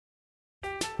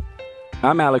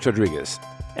I'm Alex Rodriguez.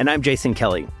 And I'm Jason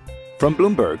Kelly. From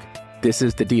Bloomberg, this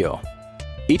is The Deal.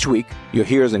 Each week, you'll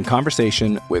hear us in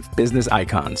conversation with business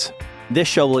icons. This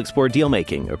show will explore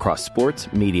deal-making across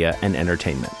sports, media, and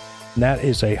entertainment. That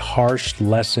is a harsh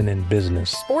lesson in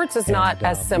business. Sports is not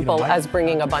as simple as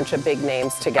bringing a bunch of big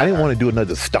names together. I didn't want to do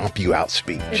another stomp you out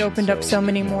speech. It opened up so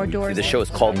many more doors. The show is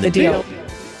called The Deal.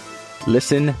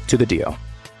 Listen to The Deal.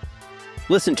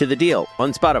 Listen to The Deal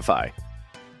on Spotify.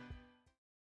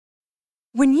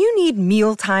 When you need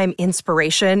mealtime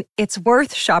inspiration, it's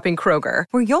worth shopping Kroger,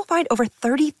 where you'll find over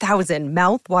 30,000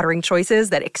 mouth-watering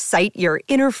choices that excite your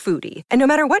inner foodie. And no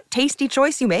matter what tasty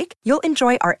choice you make, you'll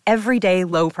enjoy our everyday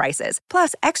low prices,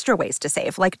 plus extra ways to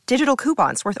save, like digital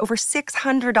coupons worth over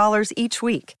 $600 each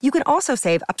week. You can also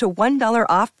save up to $1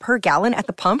 off per gallon at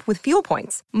the pump with fuel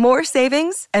points. More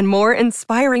savings and more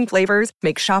inspiring flavors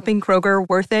make shopping Kroger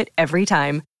worth it every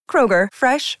time. Kroger,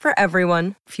 fresh for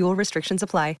everyone. Fuel restrictions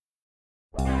apply.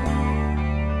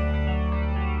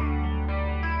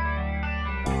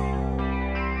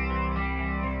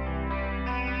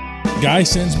 Guy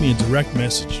sends me a direct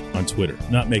message on Twitter.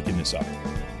 Not making this up.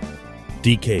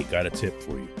 DK, got a tip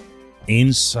for you.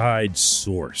 Inside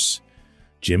source.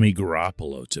 Jimmy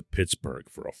Garoppolo to Pittsburgh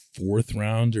for a 4th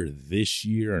rounder this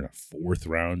year and a 4th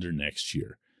rounder next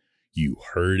year. You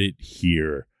heard it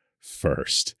here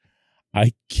first.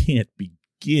 I can't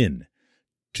begin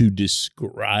to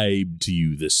describe to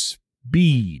you the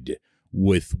speed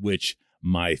with which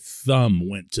my thumb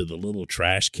went to the little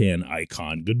trash can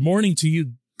icon. Good morning to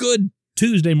you. Good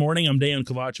Tuesday morning. I'm Dejan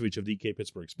Kovacevic of DK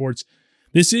Pittsburgh Sports.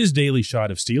 This is Daily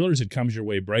Shot of Steelers. It comes your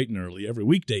way bright and early every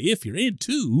weekday. If you're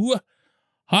into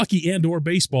hockey and or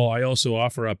baseball, I also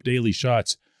offer up daily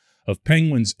shots of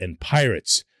Penguins and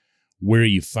Pirates. Where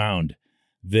you found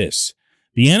this.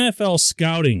 The NFL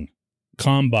Scouting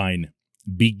Combine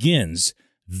begins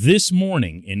this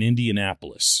morning in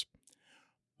Indianapolis.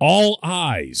 All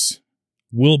eyes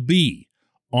will be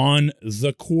on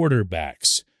the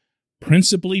quarterbacks,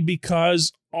 principally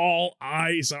because all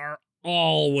eyes are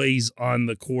always on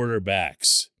the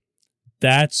quarterbacks.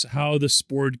 That's how the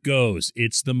sport goes.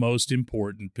 It's the most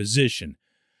important position.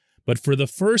 But for the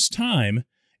first time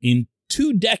in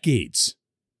 2 decades,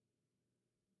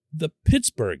 the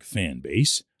Pittsburgh fan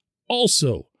base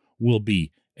also will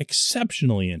be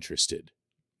exceptionally interested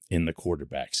in the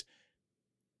quarterbacks.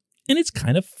 And it's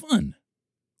kind of fun.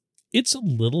 It's a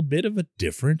little bit of a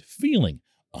different feeling.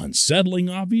 Unsettling,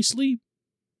 obviously,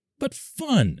 but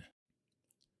fun.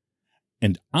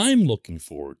 And I'm looking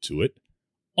forward to it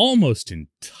almost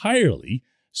entirely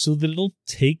so that it'll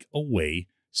take away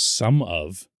some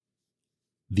of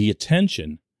the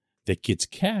attention that gets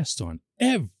cast on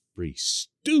every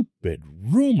stupid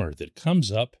rumor that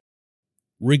comes up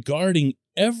regarding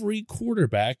every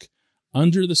quarterback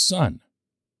under the sun.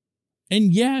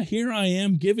 And yeah, here I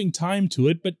am giving time to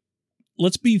it, but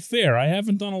let's be fair, I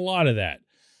haven't done a lot of that.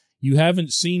 You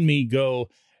haven't seen me go,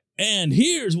 and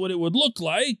here's what it would look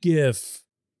like if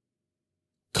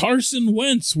Carson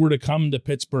Wentz were to come to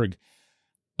Pittsburgh.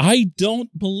 I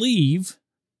don't believe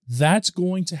that's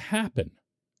going to happen.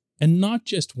 And not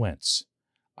just Wentz.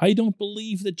 I don't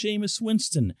believe that Jameis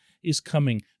Winston is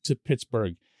coming to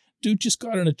Pittsburgh. Dude just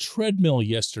got on a treadmill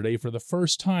yesterday for the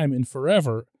first time in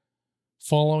forever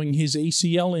following his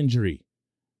ACL injury.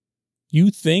 You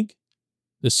think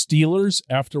the Steelers,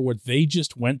 after what they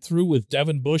just went through with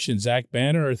Devin Bush and Zach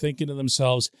Banner, are thinking to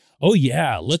themselves, oh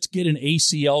yeah, let's get an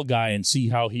ACL guy and see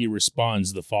how he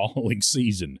responds the following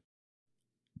season?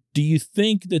 Do you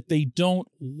think that they don't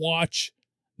watch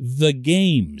the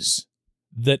games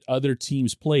that other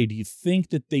teams play? Do you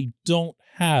think that they don't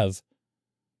have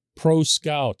pro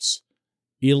scouts,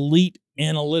 elite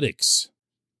analytics,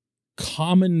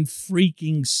 common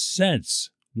freaking sense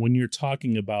when you're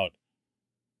talking about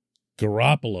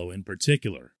Garoppolo in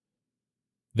particular?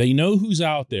 They know who's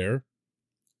out there.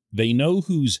 They know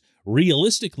who's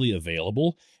realistically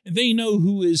available. They know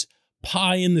who is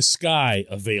pie in the sky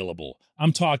available.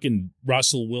 I'm talking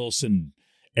Russell Wilson,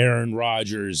 Aaron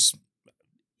Rodgers,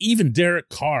 even Derek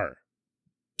Carr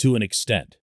to an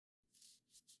extent.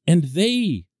 And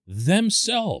they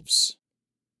themselves,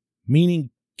 meaning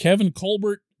Kevin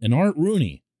Colbert and Art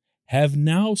Rooney, have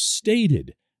now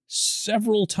stated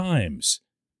several times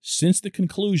since the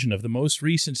conclusion of the most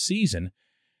recent season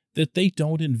that they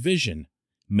don't envision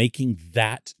making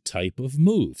that type of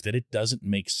move, that it doesn't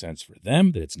make sense for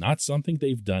them, that it's not something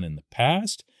they've done in the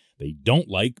past. They don't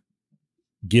like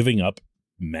giving up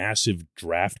massive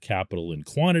draft capital in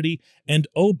quantity. And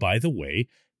oh, by the way,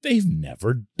 they've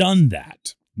never done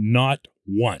that. Not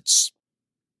once.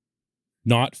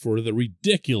 Not for the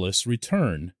ridiculous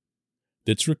return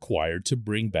that's required to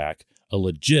bring back a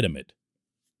legitimate,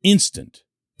 instant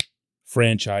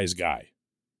franchise guy.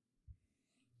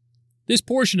 This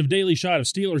portion of Daily Shot of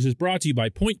Steelers is brought to you by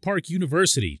Point Park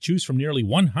University. Choose from nearly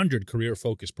 100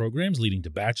 career-focused programs leading to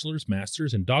bachelor's,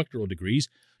 master's, and doctoral degrees.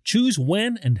 Choose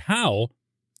when and how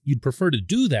you'd prefer to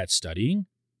do that studying,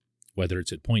 whether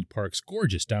it's at Point Park's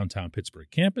gorgeous downtown Pittsburgh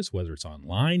campus, whether it's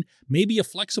online, maybe a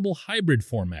flexible hybrid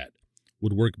format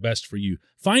would work best for you.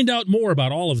 Find out more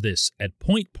about all of this at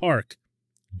pointpark.edu.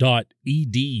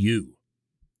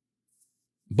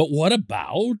 But what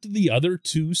about the other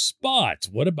two spots?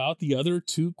 What about the other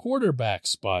two quarterback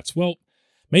spots? Well,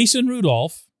 Mason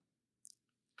Rudolph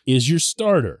is your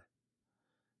starter.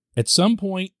 At some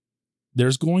point,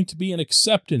 there's going to be an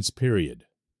acceptance period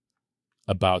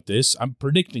about this. I'm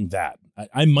predicting that.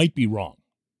 I might be wrong,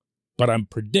 but I'm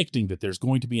predicting that there's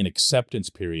going to be an acceptance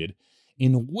period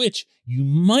in which you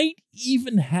might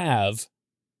even have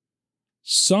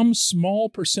some small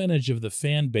percentage of the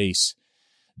fan base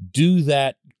do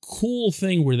that cool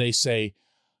thing where they say,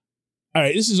 all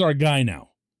right, this is our guy now.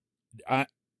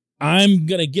 I'm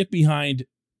going to get behind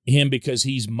him because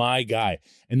he's my guy.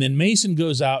 And then Mason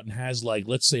goes out and has, like,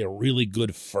 let's say, a really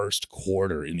good first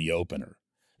quarter in the opener.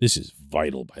 This is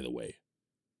vital, by the way.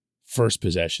 First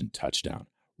possession touchdown,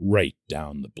 right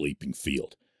down the bleeping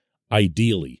field,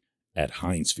 ideally at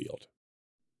Heinz Field.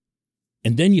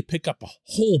 And then you pick up a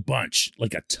whole bunch,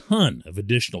 like a ton of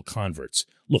additional converts.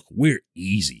 Look, we're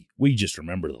easy. We just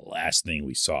remember the last thing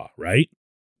we saw, right?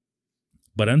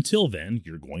 But until then,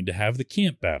 you're going to have the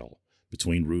camp battle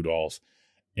between Rudolph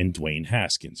and Dwayne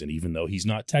Haskins. And even though he's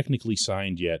not technically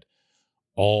signed yet,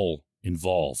 all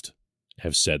involved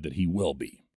have said that he will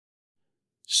be.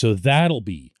 So that'll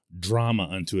be drama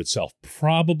unto itself,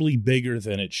 probably bigger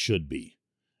than it should be,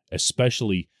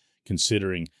 especially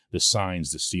considering the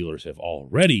signs the Steelers have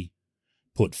already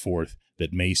put forth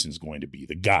that Mason's going to be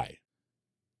the guy.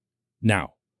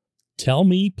 Now, tell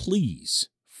me, please,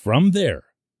 from there,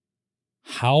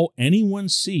 how anyone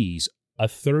sees a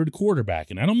third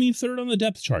quarterback, and I don't mean third on the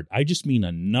depth chart, I just mean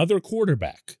another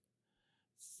quarterback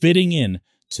fitting in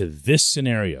to this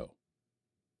scenario.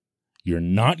 You're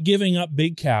not giving up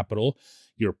big capital.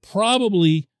 You're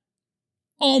probably,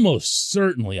 almost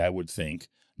certainly, I would think,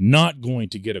 not going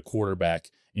to get a quarterback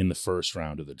in the first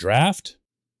round of the draft.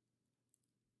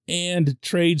 And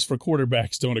trades for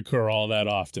quarterbacks don't occur all that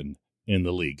often in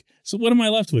the league. So what am I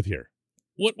left with here?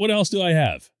 What else do I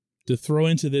have to throw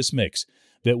into this mix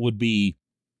that would be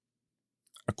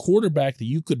a quarterback that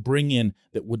you could bring in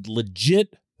that would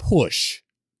legit push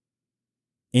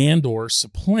and or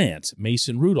supplant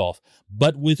Mason Rudolph,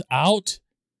 but without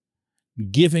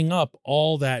giving up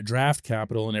all that draft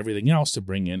capital and everything else to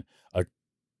bring in a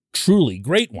truly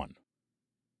great one?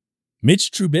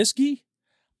 Mitch Trubisky?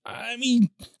 I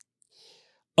mean,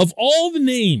 of all the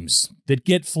names that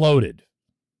get floated,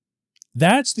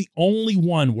 that's the only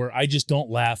one where I just don't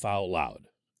laugh out loud.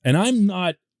 And I'm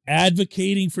not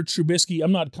advocating for Trubisky.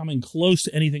 I'm not coming close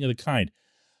to anything of the kind.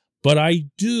 But I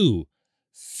do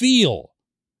feel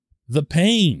the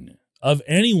pain of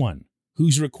anyone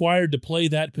who's required to play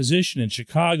that position in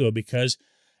Chicago, because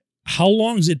how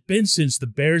long has it been since the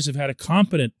Bears have had a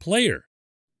competent player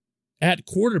at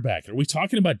quarterback? Are we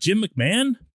talking about Jim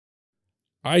McMahon?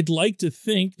 I'd like to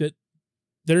think that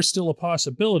there's still a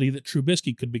possibility that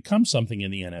Trubisky could become something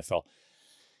in the NFL.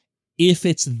 If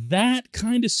it's that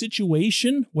kind of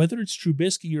situation, whether it's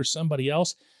Trubisky or somebody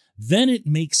else, then it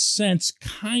makes sense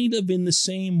kind of in the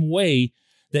same way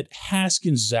that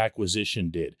Haskins' acquisition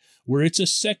did, where it's a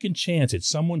second chance. It's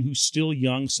someone who's still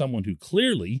young, someone who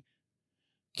clearly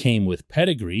came with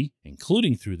pedigree,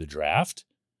 including through the draft,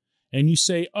 and you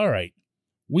say, all right,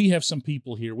 we have some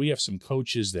people here, we have some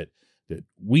coaches that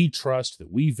we trust,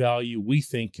 that we value, we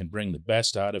think can bring the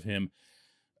best out of him,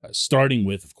 starting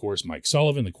with, of course, Mike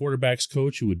Sullivan, the quarterback's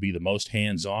coach, who would be the most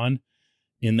hands-on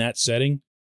in that setting.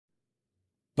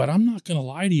 But I'm not going to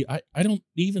lie to you, I don't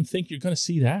even think you're going to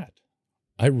see that.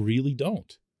 I really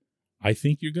don't. I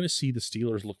think you're going to see the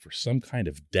Steelers look for some kind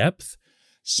of depth,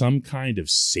 some kind of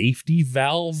safety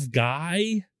valve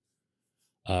guy,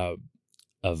 a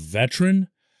veteran,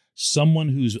 someone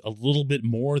who's a little bit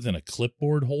more than a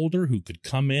clipboard holder, who could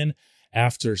come in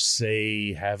after,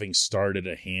 say, having started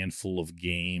a handful of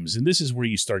games. And this is where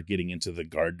you start getting into the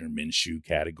Gardner Minshew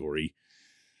category.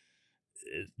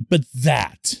 But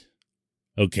that,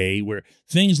 okay, where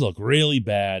things look really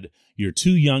bad, your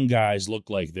two young guys look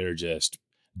like they're just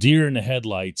deer in the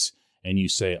headlights, and you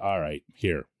say, all right,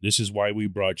 here, this is why we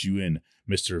brought you in,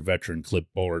 Mr. Veteran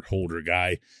clipboard holder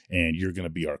guy, and you're going to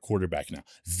be our quarterback now.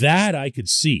 That I could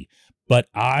see, but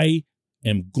I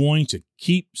am going to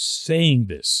keep saying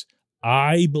this.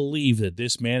 I believe that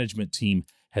this management team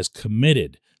has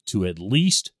committed to at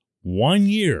least 1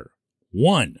 year,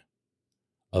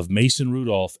 of Mason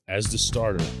Rudolph as the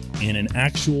starter in an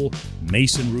actual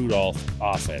Mason Rudolph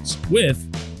offense with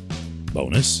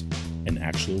bonus an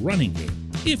actual running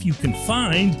game. If you can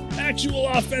find actual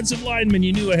offensive linemen,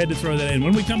 you knew I had to throw that in.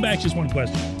 When we come back, just one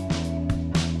question.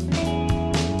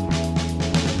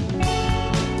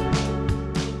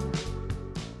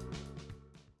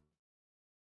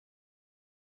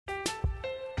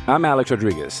 I'm Alex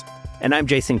Rodriguez. And I'm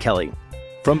Jason Kelly.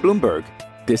 From Bloomberg,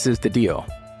 this is The Deal.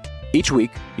 Each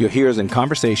week, you'll hear us in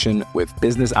conversation with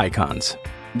business icons.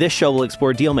 This show will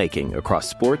explore deal-making across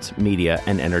sports, media,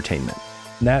 and entertainment.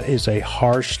 That is a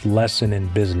harsh lesson in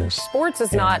business. Sports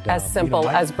is not as simple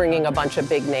as bringing a bunch of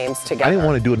big names together. I didn't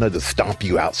want to do another stomp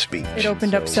you out speech. It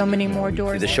opened up so many more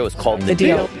doors. The show is called The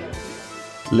Deal.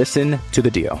 Listen to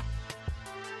The Deal.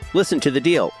 Listen to The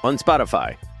Deal on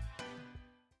Spotify.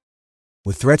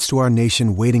 With threats to our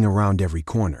nation waiting around every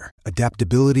corner,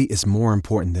 adaptability is more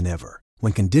important than ever.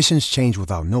 When conditions change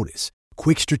without notice,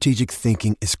 quick strategic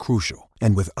thinking is crucial.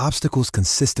 And with obstacles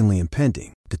consistently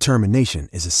impending, determination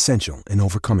is essential in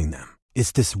overcoming them.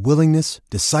 It's this willingness,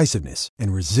 decisiveness,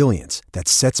 and resilience that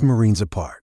sets Marines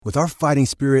apart. With our fighting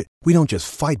spirit, we don't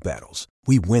just fight battles,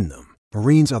 we win them.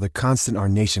 Marines are the constant our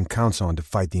nation counts on to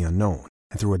fight the unknown.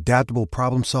 And through adaptable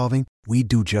problem solving, we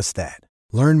do just that.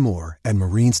 Learn more at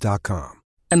Marines.com.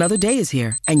 Another day is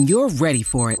here, and you're ready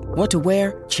for it. What to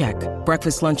wear? Check.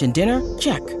 Breakfast, lunch, and dinner?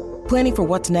 Check. Planning for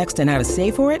what's next and how to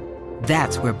save for it?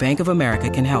 That's where Bank of America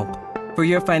can help. For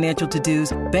your financial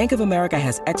to-dos, Bank of America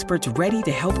has experts ready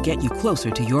to help get you closer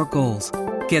to your goals.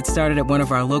 Get started at one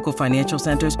of our local financial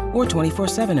centers or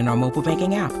 24/7 in our mobile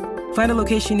banking app. Find a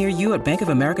location near you at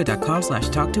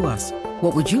bankofamerica.com/talktous.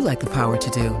 What would you like the power to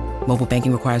do? Mobile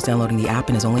banking requires downloading the app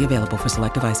and is only available for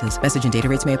select devices. Message and data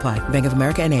rates may apply. Bank of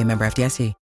America NA, member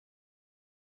FDIC.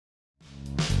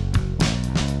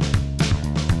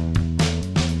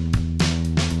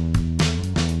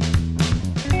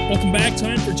 Welcome back.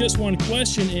 Time for just one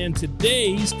question, and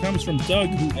today's comes from Doug,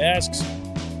 who asks,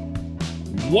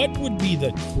 what would be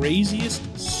the craziest,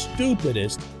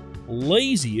 stupidest,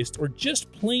 laziest, or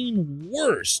just plain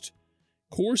worst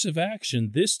course of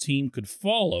action this team could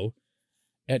follow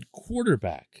at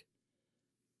quarterback?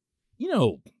 You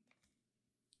know,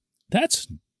 that's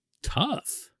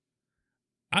tough.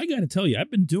 I got to tell you,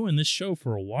 I've been doing this show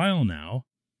for a while now,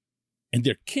 and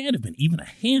there can't have been even a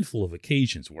handful of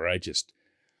occasions where I just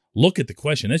look at the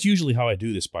question. That's usually how I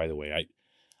do this, by the way.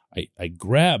 I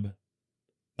grab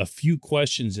a few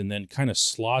questions and then kind of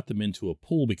slot them into a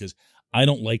pool because I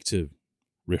don't like to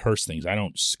rehearse things. I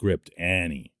don't script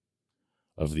any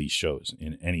of these shows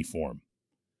in any form.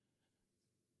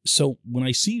 So when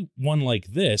I see one like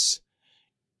this,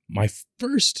 my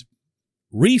first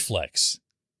reflex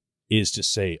is to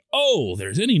say, oh,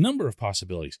 there's any number of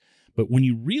possibilities. But when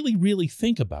you really, really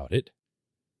think about it,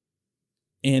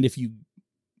 and if you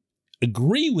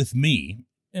agree with me,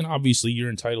 and obviously you're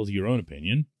entitled to your own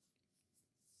opinion,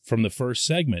 from the first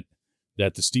segment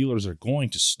that the Steelers are going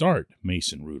to start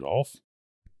Mason Rudolph,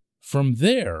 from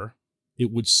there, it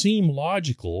would seem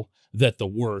logical that the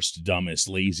worst, dumbest,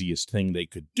 laziest thing they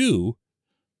could do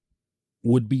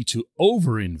would be to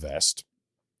overinvest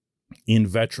in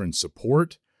veteran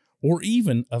support or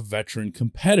even a veteran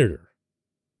competitor,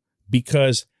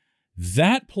 because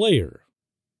that player,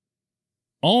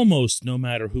 almost no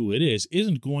matter who it is,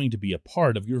 isn't going to be a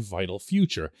part of your vital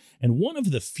future. And one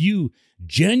of the few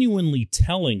genuinely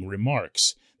telling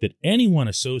remarks that anyone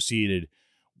associated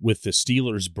with the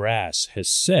Steelers brass has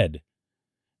said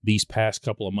these past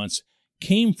couple of months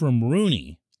came from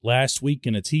Rooney last week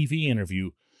in a TV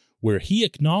interview where he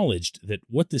acknowledged that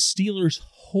what the Steelers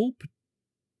hope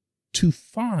to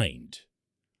find,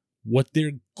 what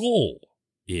their goal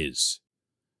is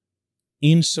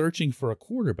in searching for a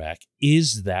quarterback,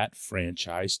 is that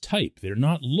franchise type. They're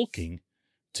not looking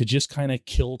to just kind of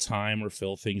kill time or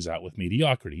fill things out with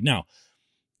mediocrity. Now,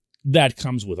 that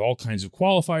comes with all kinds of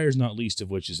qualifiers, not least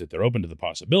of which is that they're open to the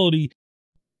possibility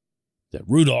that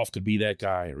Rudolph could be that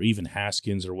guy, or even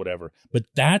Haskins or whatever. But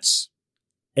that's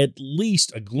at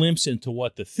least a glimpse into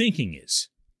what the thinking is.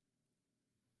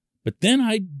 But then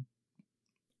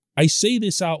I say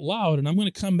this out loud, and I'm going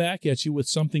to come back at you with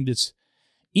something that's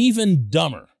even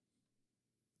dumber,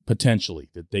 potentially,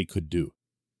 that they could do.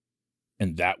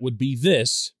 And that would be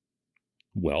this,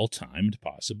 well-timed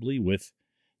possibly with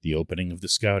the opening of the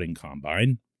scouting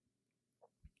combine.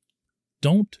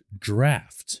 Don't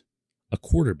draft a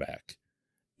quarterback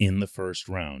in the first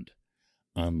round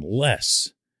unless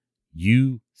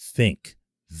you think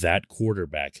that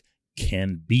quarterback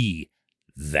can be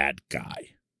that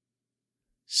guy.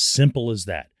 Simple as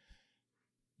that.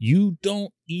 You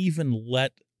don't even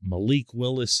let Malik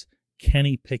Willis,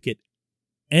 Kenny Pickett,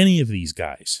 any of these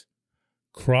guys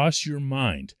cross your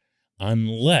mind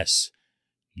unless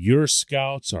your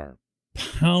scouts are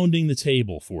pounding the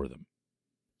table for them.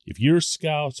 If your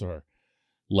scouts are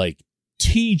like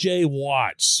TJ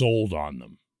Watt sold on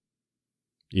them,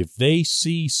 if they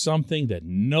see something that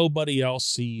nobody else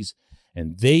sees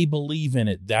and they believe in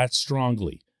it that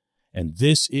strongly, and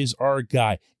this is our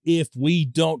guy, if we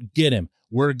don't get him,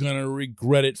 we're going to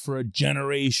regret it for a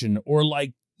generation, or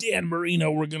like Dan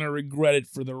Marino, we're going to regret it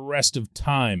for the rest of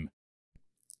time.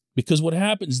 Because what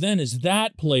happens then is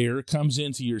that player comes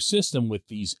into your system with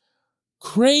these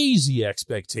crazy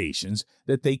expectations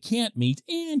that they can't meet,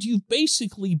 and you've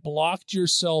basically blocked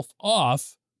yourself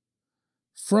off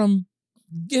from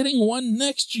getting one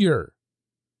next year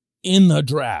in the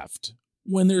draft,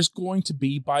 when there's going to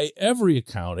be, by every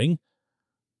accounting,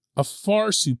 a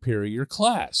far superior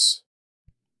class.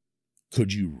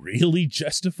 Could you really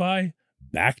justify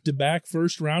back-to-back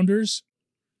first-rounders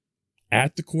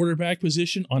at the quarterback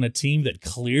position on a team that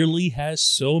clearly has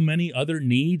so many other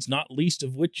needs, not least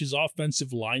of which is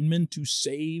offensive linemen, to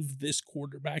save this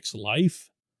quarterback's life?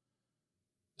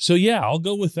 So yeah, I'll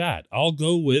go with that. I'll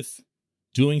go with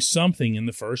doing something in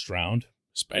the first round,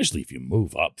 especially if you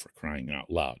move up, for crying out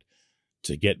loud,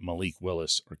 to get Malik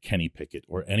Willis or Kenny Pickett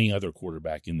or any other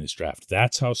quarterback in this draft.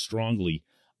 That's how strongly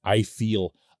I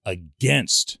feel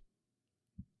against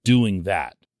doing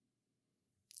that.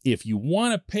 If you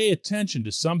want to pay attention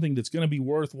to something that's going to be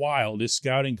worthwhile this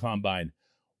scouting combine,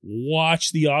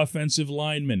 watch the offensive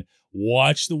linemen,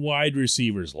 watch the wide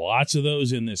receivers, lots of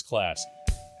those in this class.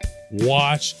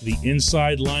 Watch the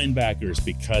inside linebackers,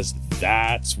 because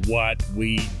that's what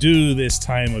we do this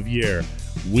time of year.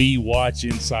 We watch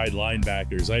inside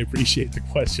linebackers. I appreciate the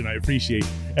question. I appreciate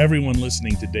everyone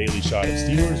listening to Daily Shot of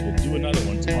Steelers. We'll do another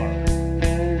one tomorrow.